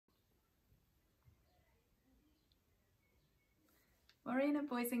Marianne,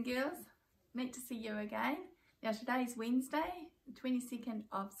 boys and girls, neat to see you again. Now today's Wednesday, the 22nd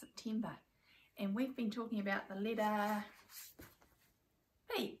of September, and we've been talking about the letter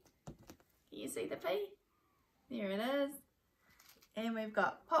P. Can you see the P? There it is. And we've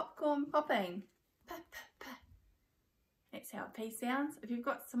got popcorn popping. Pa, pa, pa. That's how a P sounds. If you've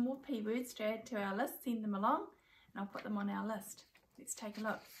got some more P words to add to our list, send them along and I'll put them on our list. Let's take a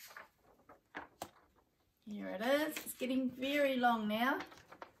look. Here it is. It's getting very long now.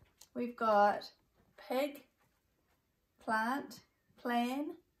 We've got pig, plant,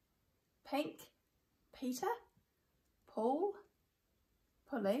 plan, pink, Peter, pool,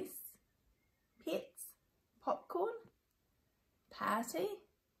 police, pets, popcorn, party,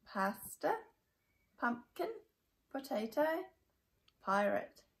 pasta, pumpkin, potato,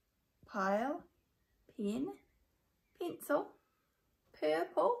 pirate, pile, pen, pencil,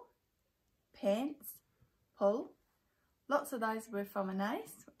 purple, pants, pull. Lots of those were from an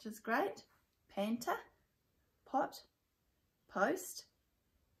ace, which is great. Panther, pot, post,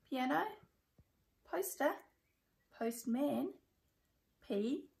 piano, poster, postman,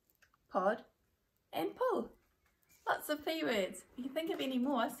 pea, pod and pull. Lots of P words. If you think of any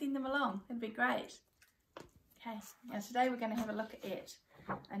more, send them along. It'd be great. Okay, now today we're going to have a look at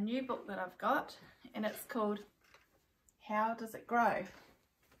a new book that I've got, and it's called How Does It Grow?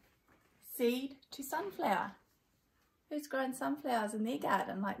 Seed to Sunflower. Who's grown sunflowers in their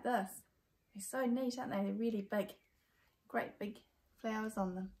garden like this? They're so neat, aren't they? They're really big. Great big flowers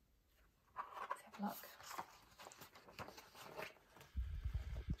on them. Let's have a look.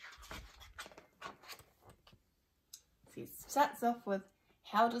 So it starts off with,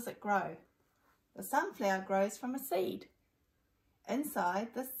 how does it grow? The sunflower grows from a seed. Inside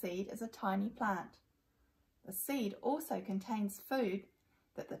this seed is a tiny plant. The seed also contains food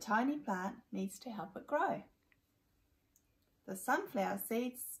that the tiny plant needs to help it grow. The sunflower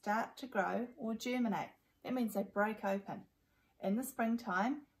seeds start to grow or germinate. That means they break open in the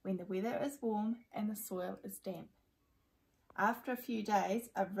springtime when the weather is warm and the soil is damp. After a few days,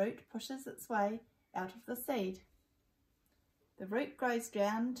 a root pushes its way out of the seed. The root grows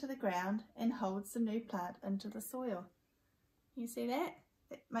down to the ground and holds the new plant into the soil. You see that?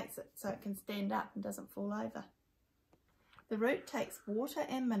 It makes it so it can stand up and doesn't fall over. The root takes water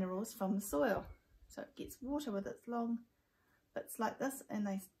and minerals from the soil. So it gets water with its long bits like this, and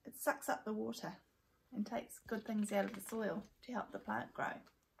it sucks up the water and takes good things out of the soil to help the plant grow.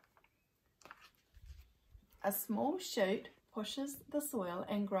 A small shoot pushes the soil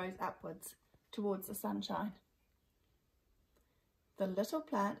and grows upwards towards the sunshine. The little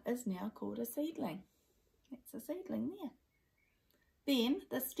plant is now called a seedling. It's a seedling there. Then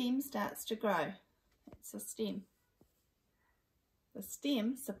the stem starts to grow. It's a stem. The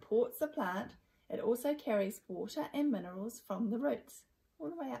stem supports the plant. It also carries water and minerals from the roots all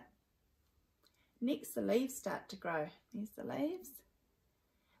the way up. Next, the leaves start to grow. There's the leaves.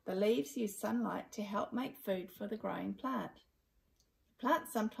 The leaves use sunlight to help make food for the growing plant. The plant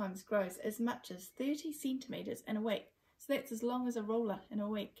sometimes grows as much as 30 centimetres in a week. So that's as long as a ruler in a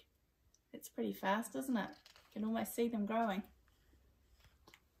week. It's pretty fast, isn't it? You can almost see them growing.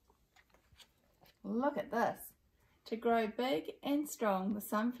 Look at this. To grow big and strong, the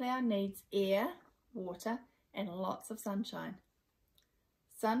sunflower needs air, water, and lots of sunshine.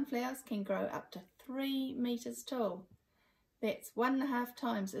 Sunflowers can grow up to 3 metres tall. That's 1.5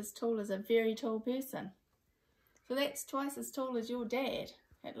 times as tall as a very tall person. So that's twice as tall as your dad,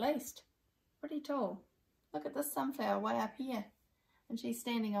 at least. Pretty tall. Look at this sunflower way up here, and she's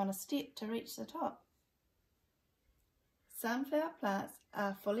standing on a step to reach the top. Sunflower plants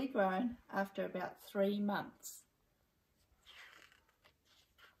are fully grown after about 3 months.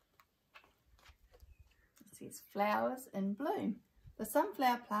 It says flowers in bloom. The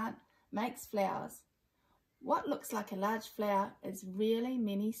sunflower plant makes flowers. What looks like a large flower is really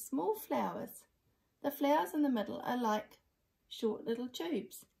many small flowers. The flowers in the middle are like short little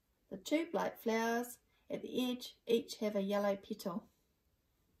tubes. The tube-like flowers at the edge each have a yellow petal.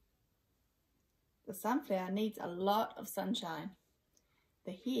 The sunflower needs a lot of sunshine.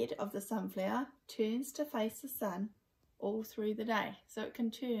 The head of the sunflower turns to face the sun all through the day, so it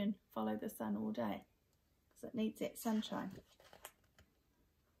can follow the sun all day, because it needs that sunshine.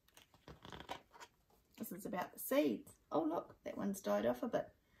 This is about the seeds. Oh look, that one's died off a bit.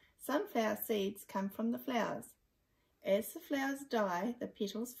 Sunflower seeds come from the flowers. As the flowers die, the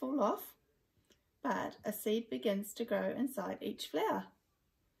petals fall off, but a seed begins to grow inside each flower.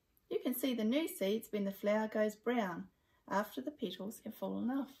 You can see the new seeds when the flower goes brown after the petals have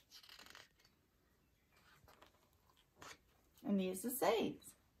fallen off. And there's the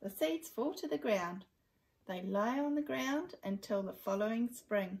seeds. The seeds fall to the ground. They lie on the ground until the following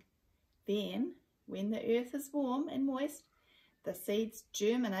spring. Then, when the earth is warm and moist, the seeds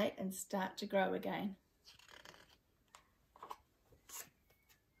germinate and start to grow again.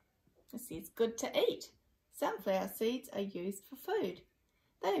 It says good to eat. Sunflower seeds are used for food.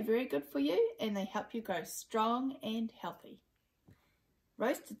 They are very good for you and they help you grow strong and healthy.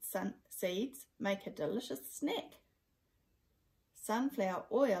 Roasted seeds make a delicious snack. Sunflower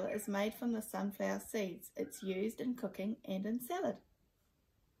oil is made from the sunflower seeds. It's used in cooking and in salad.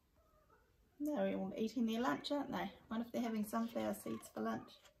 They're all eating their lunch, aren't they? I wonder if they're having sunflower seeds for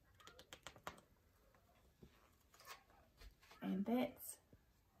lunch. And that's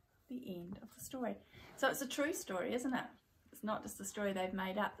the end of the story. So it's a true story, isn't it? It's not just a story they've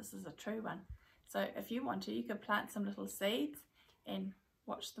made up. This is a true one. So if you want to, you could plant some little seeds and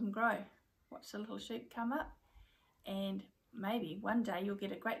watch them grow. Watch the little shoot come up, and maybe one day you'll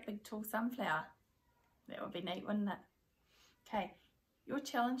get a great big tall sunflower. That would be neat, wouldn't it? Okay, your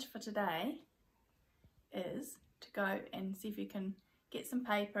challenge for today is to go and see if you can get some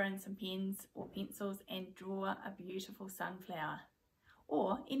paper and some pens or pencils and draw a beautiful sunflower,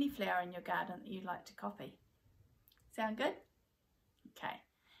 or any flower in your garden that you'd like to copy. Sound good? Okay.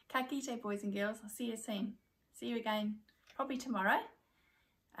 Ka kite, boys and girls. I'll see you soon. See you again probably tomorrow.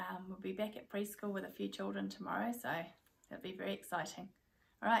 We'll be back at preschool with a few children tomorrow, so it'll be very exciting.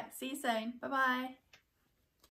 All right, see you soon. Bye-bye.